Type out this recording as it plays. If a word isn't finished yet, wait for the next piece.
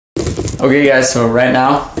Okay guys, so right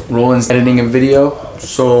now Roland's editing a video,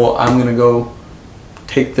 so I'm gonna go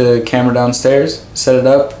take the camera downstairs, set it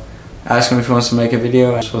up, ask him if he wants to make a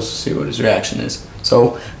video. I'm supposed to see what his reaction is.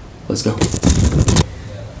 So let's go.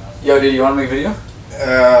 Yo, dude, you want to make a video?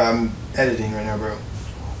 I'm editing right now, bro.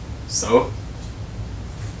 So?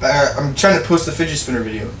 I'm trying to post the fidget spinner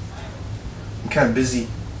video. I'm kind of busy.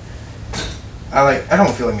 I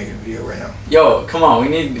don't feel like making a video right now. Yo, come on,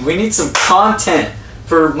 we need some content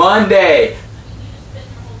for Monday.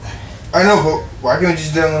 I know, but why can't we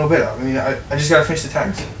just do that in a little bit? I mean, I just gotta finish the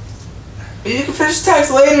tags. You can finish the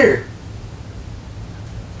tags later.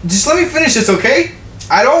 Just let me finish this, okay?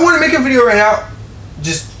 I don't want to make a video right now.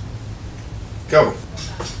 Just go.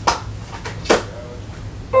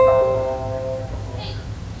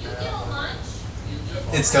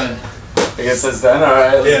 It's done. I guess that's done. All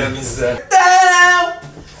right. Yeah, that means it's done.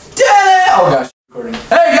 Oh gosh. Recording.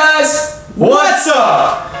 Hey guys, what's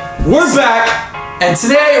up? We're back. And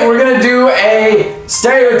today we're gonna do a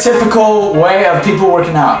stereotypical way of people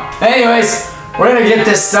working out. Anyways, we're gonna get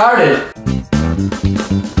this started.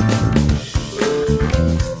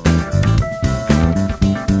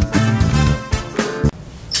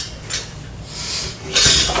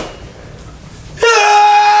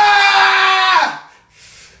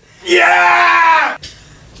 Yeah!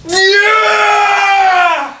 Yeah!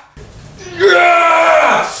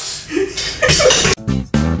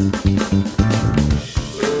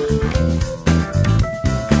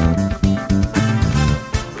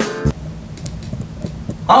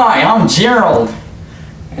 Hi, I'm Gerald,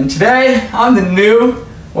 and today I'm the new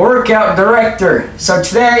workout director. So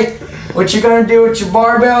today, what you're gonna do with your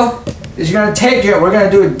barbell is you're gonna take it. We're gonna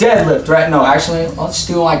do a deadlift, right? No, actually, let's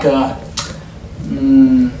do like a.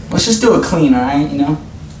 Let's just do a clean, all right? You know.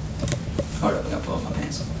 Hold up, I gotta pull up my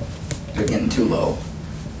pants. They're getting too low.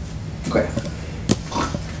 Okay.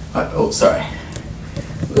 Oh, sorry.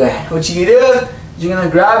 Okay. What you do? You're gonna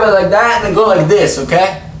grab it like that and then go like this,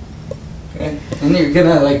 okay? Okay. And you're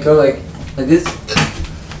gonna like go like this.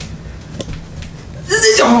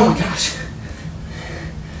 Oh my gosh.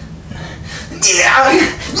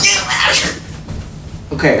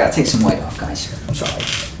 Okay, I gotta take some weight off, guys. I'm sorry.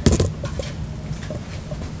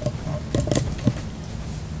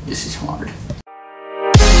 This is hard.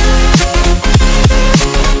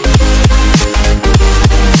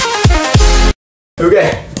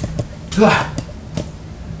 Okay.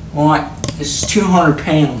 Alright, this is 200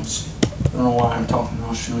 pounds. I don't know why I'm talking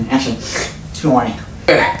Australian. Actually, 220.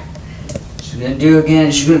 Okay. So you're gonna do it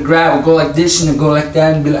again. You're gonna grab it, go like this, and then go like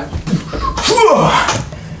that, and be like,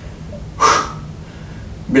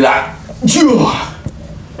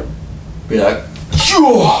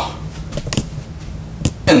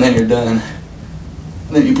 and then you're done.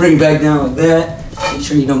 And then you bring it back down like that. Make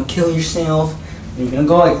sure you don't kill yourself. And you're gonna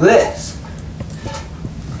go like this.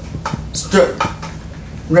 Start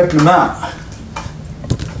ripping them out.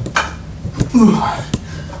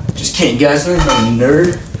 Just kidding, guys. I'm not a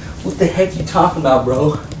nerd. What the heck you talking about,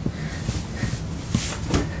 bro?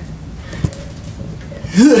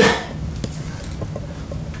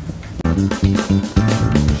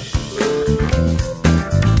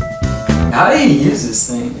 How do you use this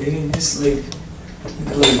thing? You just like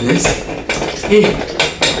this. Hey.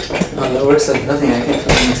 Oh, that works like nothing. I can't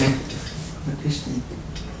feel anything. Like this thing.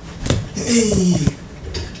 Hey.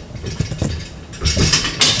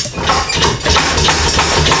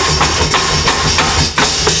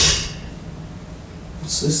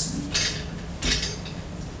 What's this thing?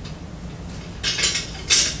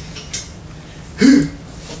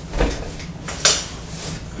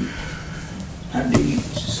 How do you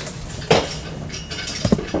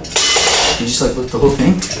just like lift the whole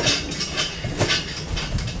thing?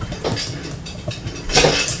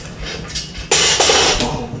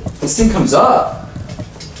 Oh, this thing comes up.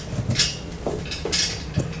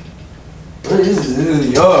 What is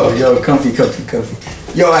this? Yo, comfy.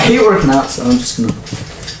 Yo, I hate working out, so I'm just gonna.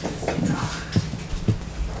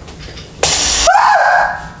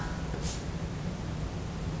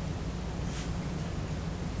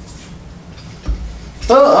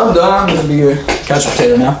 Oh, I'm done. I'm gonna be a couch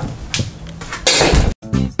potato now.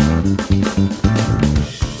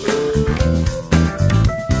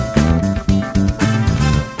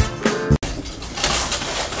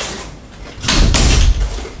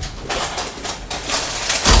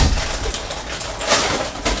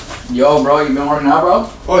 Yo, bro, you been working out, bro?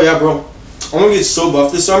 Oh yeah, bro. I'm gonna get so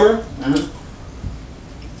buff this summer. I'm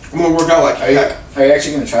gonna work out like heck. Are you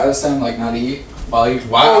actually gonna try this time, like not eat? While you're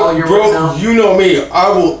bro, working out? You know me. I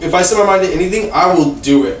will. If I set my mind to anything, I will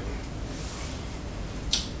do it.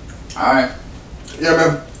 All right. Yeah,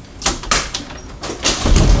 man.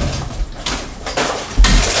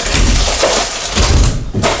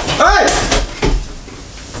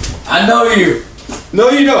 I know you. No,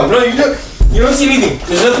 you don't. No, you don't. You don't see anything.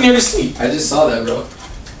 There's nothing here to see. I just saw that, bro.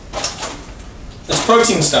 It's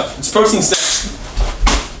protein stuff. It's protein stuff.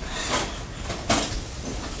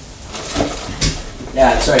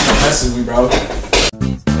 Yeah, that's right. Don't mess with me, bro.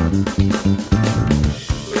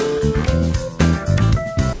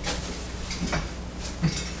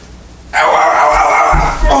 Ow, ow, ow, ow, ow,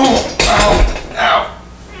 ow. Oh, ow, ow.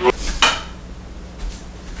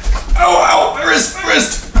 Ow, ow, my wrist, my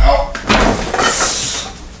wrist. Ow.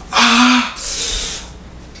 Ah.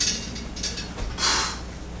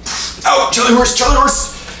 Ow, Charlie horse, Charlie horse.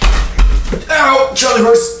 Ow, Charlie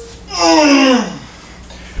horse. Ooh.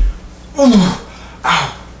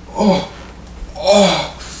 Ow. Oh.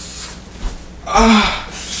 Oh. Ah.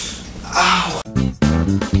 Ow.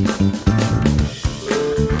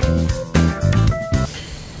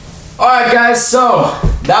 Alright guys, so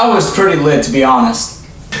that was pretty lit, to be honest.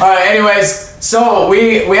 Alright, anyways, so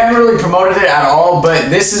we haven't really promoted it at all, but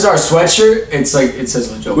this is our sweatshirt. It's like, it says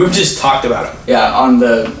Legope. We've just talked about it. Yeah, on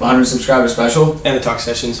the 100 subscriber special. And the talk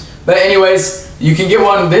sessions. But anyways, you can get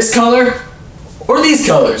one this color or these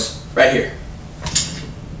colors right here.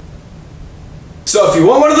 So if you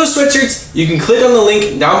want one of those sweatshirts, you can click on the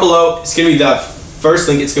link down below. It's going to be the first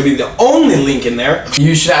link. It's going to be the only link in there.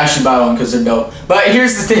 You should actually buy one because they're dope. But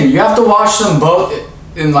here's the thing. You have to wash them both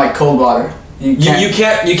in like cold water. You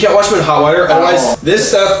can't wash them in hot water. Otherwise, this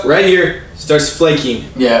stuff right here starts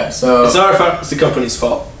flaking. Yeah, so... It's not our fault. It's the company's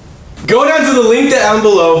fault. Go down to the link down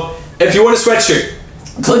below if you want a sweatshirt.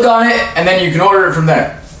 Click on it and then you can order it from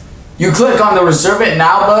there. You click on the reserve it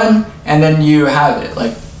now button and then you have it.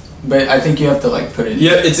 Like, but I think you have to like put it.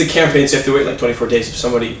 Yeah, it's a campaign, so you have to wait like 24 days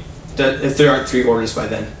if there aren't 3 orders by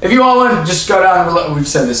then. If you want one, just go down below. We've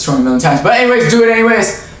said this 20 million times, but anyways, do it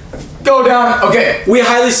anyways. Go down. Okay. We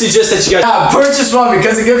highly suggest that you guys purchase one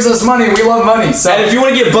because it gives us money. We love money. So. And if you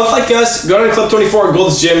want to get buff like us, go down to Club 24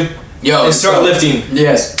 Gold's Gym. And start lifting.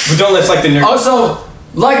 Yes. But don't lift like the nerd. Also,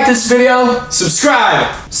 like this video,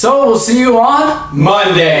 subscribe. So we'll see you on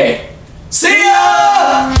Monday. See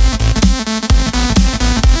ya!